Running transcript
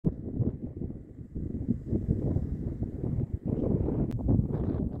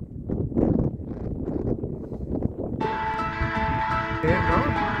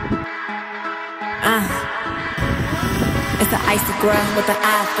icy girl with the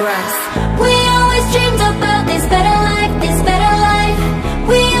eyebrows. We always dreamed about this better life, this better life.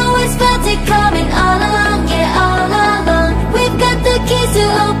 We always felt it coming all along, yeah, all along. We've got the keys to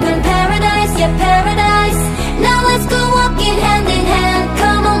open paradise, yeah, paradise. Now let's go walking hand in hand.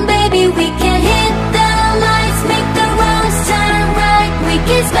 Come on baby, we can hit the lights, make the wrongs turn right. We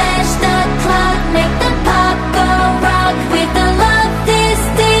can smash the clock, make the pop go rock. With the love this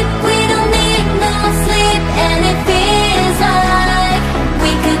deep, we don't need no sleep. And it feels like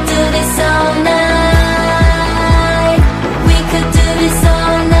we could do this all night. We could do this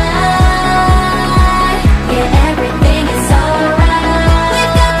all night. Yeah, everything is alright.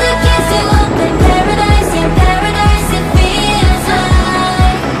 We've got the keys to open paradise, yeah, paradise. It feels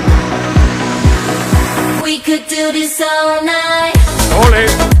like we could do this all night. Ole.